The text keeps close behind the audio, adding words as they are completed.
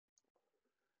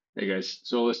Hey guys,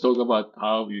 so let's talk about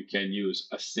how you can use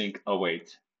async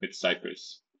await with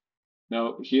Cypress.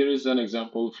 Now, here is an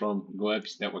example from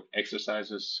Gleb's network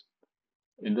exercises.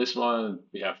 In this one,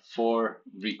 we have four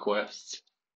requests.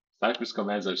 Cypress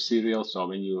commands are serial, so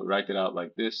when you write it out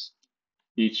like this,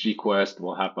 each request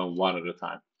will happen one at a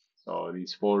time. So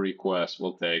these four requests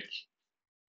will take,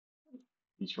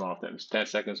 each one of them is 10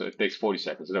 seconds, so it takes 40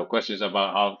 seconds. So the question is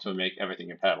about how to make everything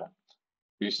in parallel.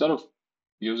 Instead of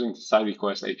using side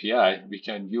request API, we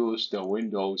can use the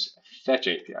Windows fetch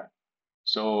API.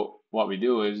 So what we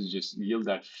do is just yield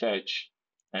that fetch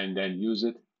and then use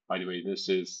it. By the way, this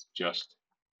is just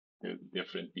the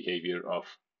different behavior of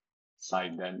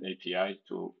side then API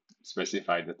to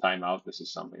specify the timeout. This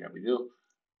is something that we do.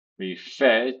 We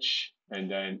fetch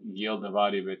and then yield the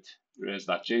body with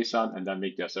res.json and then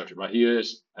make the assertion. But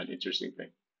here's an interesting thing.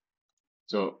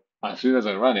 So as soon as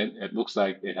I run it, it looks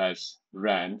like it has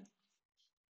ran,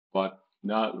 but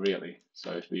not really.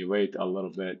 So if we wait a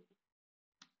little bit,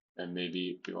 and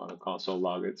maybe if you want to console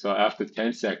log it. So after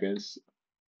 10 seconds,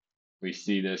 we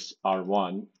see this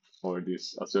R1 or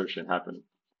this assertion happening.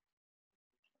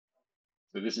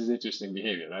 So this is interesting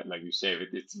behavior, right? Like you save it,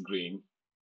 it's green.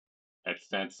 It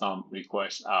sent some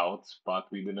request out, but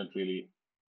we didn't really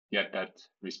get that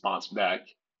response back.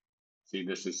 See,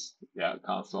 this is, yeah,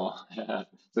 console.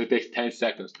 So it takes 10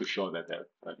 seconds to show that there.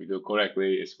 But if we do it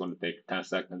correctly, it's going to take 10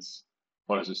 seconds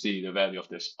for us to see the value of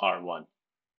this R1.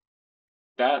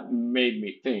 That made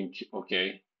me think,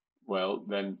 okay, well,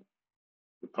 then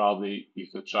probably you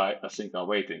could try async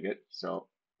awaiting it. So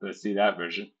let's see that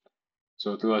version.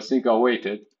 So to async await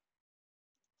it,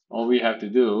 all we have to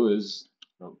do is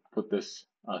put this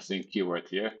async keyword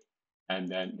here and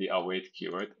then the await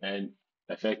keyword. And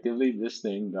effectively, this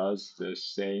thing does the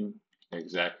same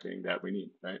exact thing that we need,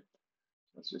 right?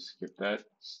 Let's just skip that,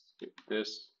 skip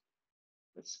this.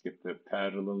 Let's skip the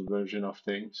parallel version of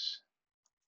things.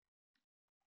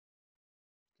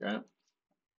 Okay.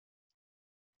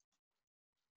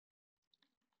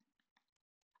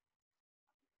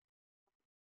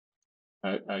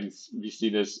 We see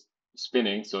this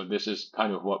spinning, so this is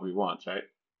kind of what we want, right?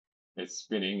 It's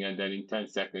spinning, and then in 10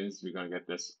 seconds, we're going to get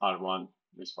this R1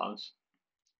 response.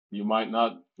 You might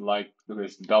not like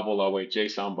this double await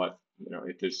JSON, but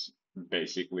it is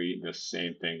basically the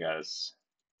same thing as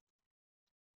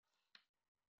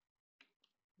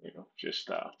just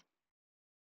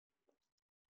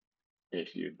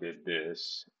if you did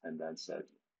this and then said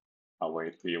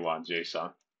await v1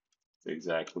 JSON, it's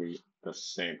exactly the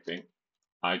same thing.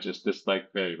 I just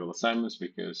dislike variable assignments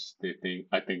because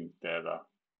I think they're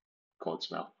code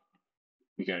smell.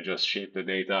 You can just shape the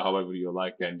data however you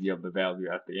like and yield the value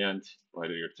at the end,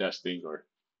 whether you're testing or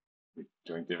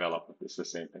doing development. It's the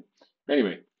same thing.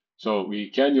 Anyway, so we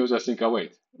can use async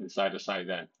await inside the side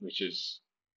then, which is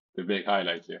the big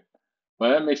highlight here. But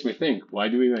that makes me think, why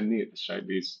do we even need this, right?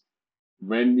 Because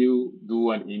when you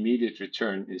do an immediate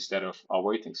return instead of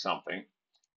awaiting something,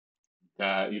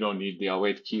 you don't need the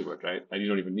await keyword, right? And you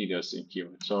don't even need the async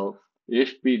keyword. So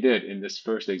if we did in this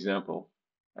first example,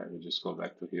 let me just go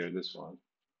back to here, this one.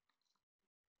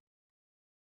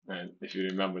 And if you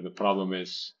remember, the problem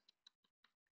is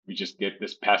we just get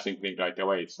this passing thing right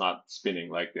away. It's not spinning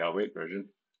like the await version.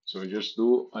 So we just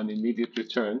do an immediate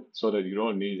return so that you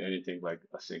don't need anything like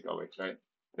async await, right?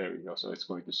 There we go. So it's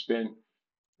going to spin,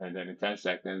 and then in 10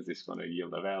 seconds, it's going to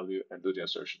yield a value and do the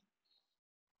assertion.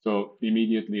 So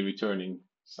immediately returning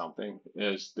something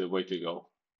is the way to go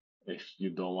if you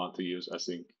don't want to use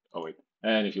async await.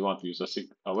 And if you want to use async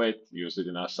await, use it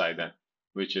in our side then,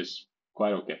 which is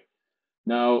quite okay.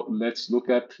 Now let's look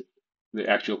at the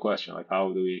actual question, like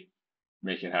how do we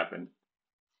make it happen?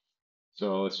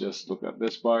 So let's just look at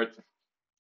this part.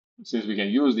 Since we can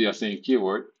use the async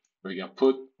keyword, we can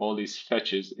put all these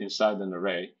fetches inside an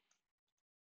array.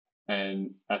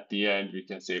 And at the end, we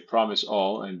can say promise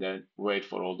all and then wait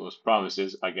for all those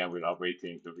promises. Again, we're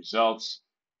awaiting the results.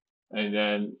 And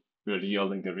then we're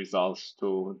yielding the results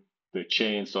to the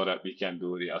chain so that we can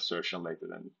do the assertion later.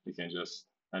 Then we can just,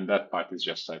 and that part is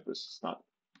just Cypress. It's not,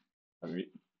 I mean,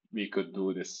 we could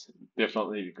do this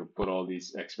differently. We could put all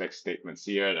these expect statements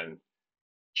here and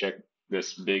check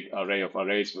this big array of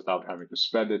arrays without having to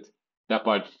spread it. That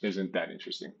part isn't that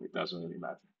interesting. It doesn't really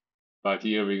matter. But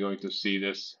here we're going to see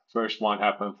this first one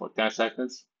happen for 10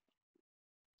 seconds.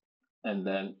 And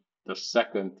then the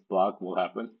second block will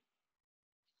happen.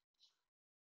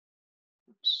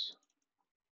 Oops.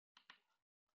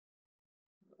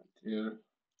 Right here.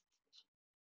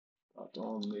 Not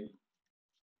only.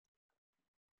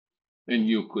 And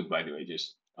you could, by the way,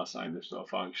 just assign this to a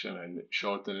function and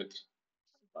shorten it,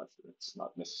 but it's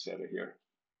not necessary here.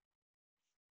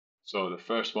 So the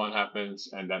first one happens,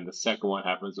 and then the second one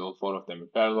happens, all four of them in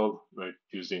parallel. We're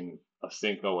using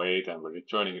async await, and we're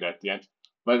returning it at the end.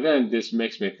 But then this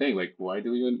makes me think, like, why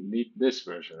do we need this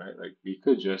version, right? Like, we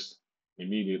could just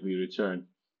immediately return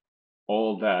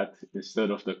all that instead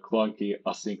of the clunky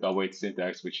async await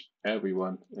syntax, which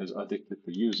everyone is addicted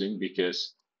to using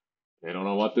because they don't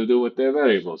know what to do with their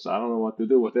variables. I don't know what to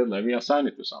do with it. Let me assign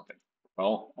it to something.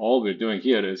 Well, all we're doing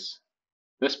here is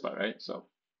this part, right?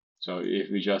 So if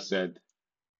we just said,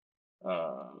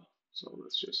 uh, so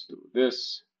let's just do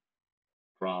this,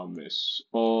 promise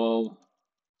all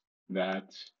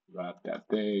that, wrap that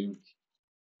thing,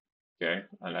 okay,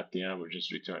 and at the end we're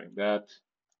just returning that,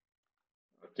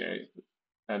 okay,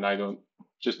 and I don't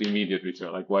just immediate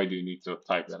return. Like, why do you need to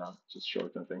type that out? Just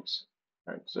shorten things,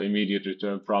 right? So immediate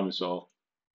return, promise all.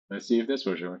 Let's see if this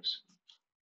version works.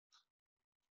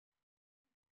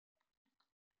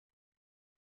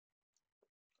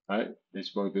 Right,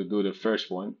 it's going to do the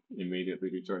first one, immediately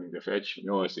returning the fetch.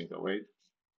 No async await.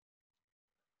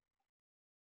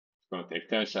 It's going to take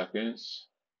 10 seconds,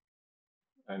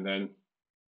 and then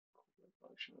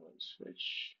functional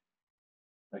fetch.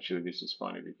 Actually, this is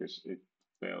funny because it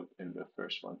failed in the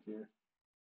first one here.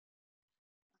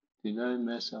 Did I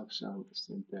mess up some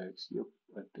syntax? Yep,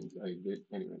 I think I did.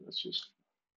 Anyway, let's just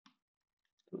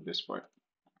do this part.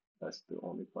 That's the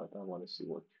only part I want to see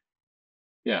work.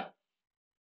 Yeah,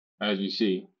 as you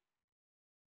see,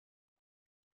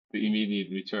 the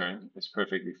immediate return is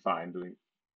perfectly fine doing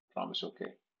promise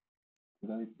okay.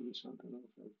 Did I do something else?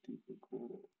 I think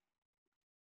cool.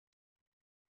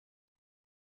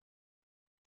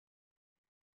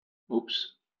 Oops,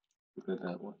 look at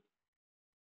that one.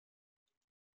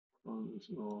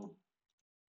 Oh,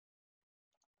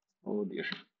 oh dear.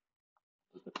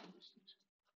 Look at these things.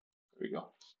 There we go.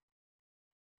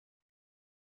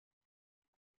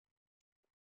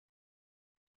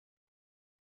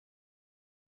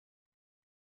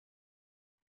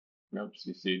 Yep, so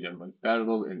you see them in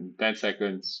parallel in 10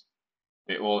 seconds.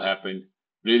 They all happen.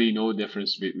 Really no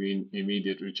difference between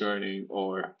immediate returning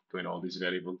or doing all these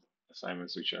variable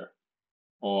assignments, which are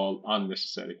all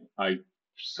unnecessary. I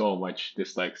so much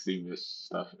dislike seeing this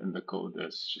stuff in the code.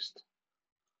 That's just,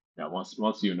 yeah,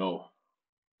 once you know.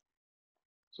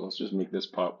 So let's just make this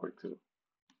part work too.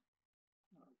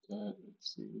 Okay,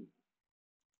 let's see.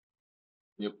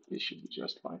 Yep, this should be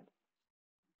just fine.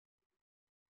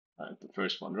 And the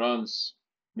first one runs.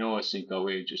 No async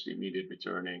await, just immediate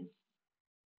returning.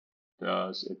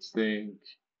 Does its thing.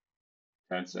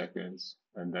 10 seconds.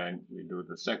 And then we do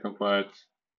the second part,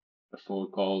 the full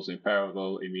calls in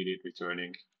parallel, immediate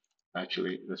returning.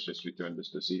 Actually, let's just return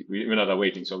this to see. We're not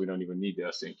awaiting, so we don't even need the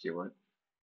async here, right?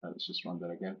 Let's just run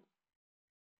that again.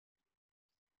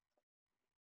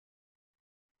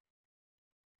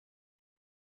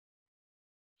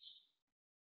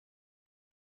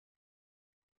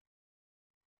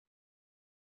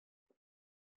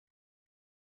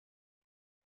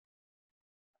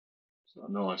 So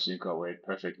no async await,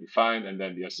 perfectly fine. And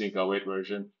then the async await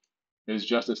version is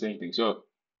just the same thing. So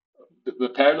the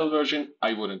parallel version,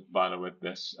 I wouldn't bother with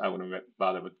this. I wouldn't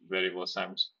bother with variable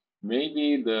assignments.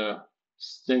 Maybe the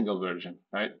single version,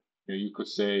 right? You could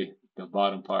say the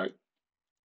bottom part.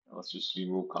 Let's just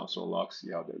remove console logs,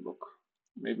 see how they look.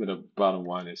 Maybe the bottom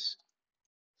one is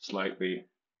slightly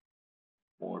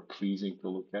more pleasing to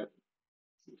look at.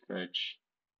 Fetch.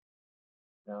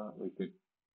 Yeah, we could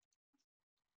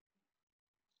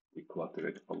declutter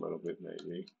it a little bit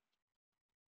maybe.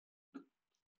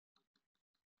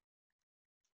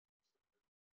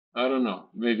 I don't know.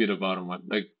 Maybe the bottom one.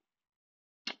 Like,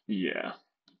 yeah.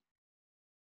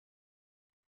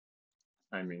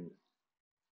 I mean,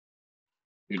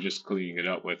 you're just cleaning it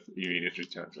up with immediate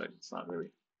returns, right? It's not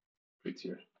really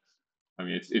prettier. I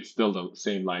mean, it's still the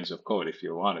same lines of code if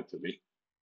you want it to be,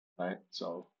 right?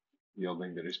 So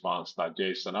yielding the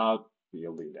response.json out,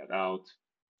 yielding that out,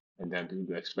 and then doing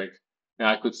the expect.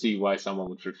 Now I could see why someone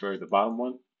would prefer the bottom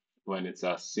one when it's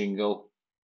a single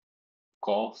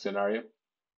call scenario,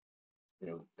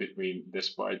 between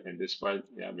this part and this part.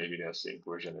 Yeah, maybe the async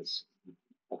version is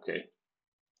okay.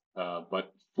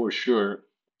 But for sure,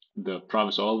 the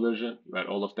promise all version, where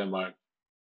all of them are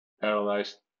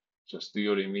parallelized, just do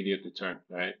your immediate return,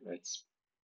 right? That's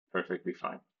perfectly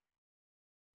fine.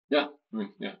 Yeah,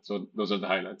 yeah. So those are the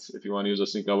highlights. If you want to use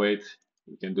async await,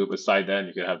 you can do it with side end.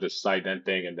 You can have this side end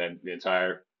thing, and then the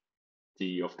entire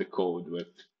T of the code with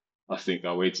async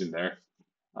awaits in there.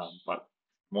 But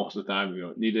most of the time, you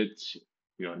don't need it.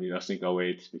 You don't need async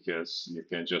await because you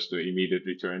can just do immediate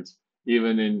returns,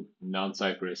 even in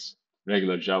non-Cypress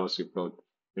regular JavaScript code.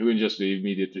 Even just the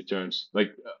immediate returns.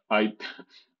 Like I,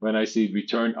 when I see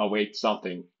return await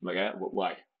something, like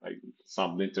why? Like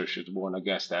some linter should warn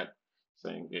against that,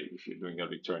 saying hey, if you're doing a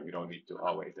return, you don't need to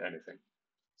await anything.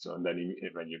 So and then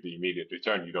when you do immediate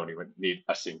return, you don't even need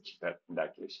async that in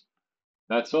that case.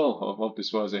 That's all. I hope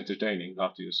this was entertaining. How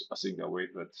to use async await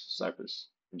with Cypress.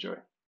 Enjoy.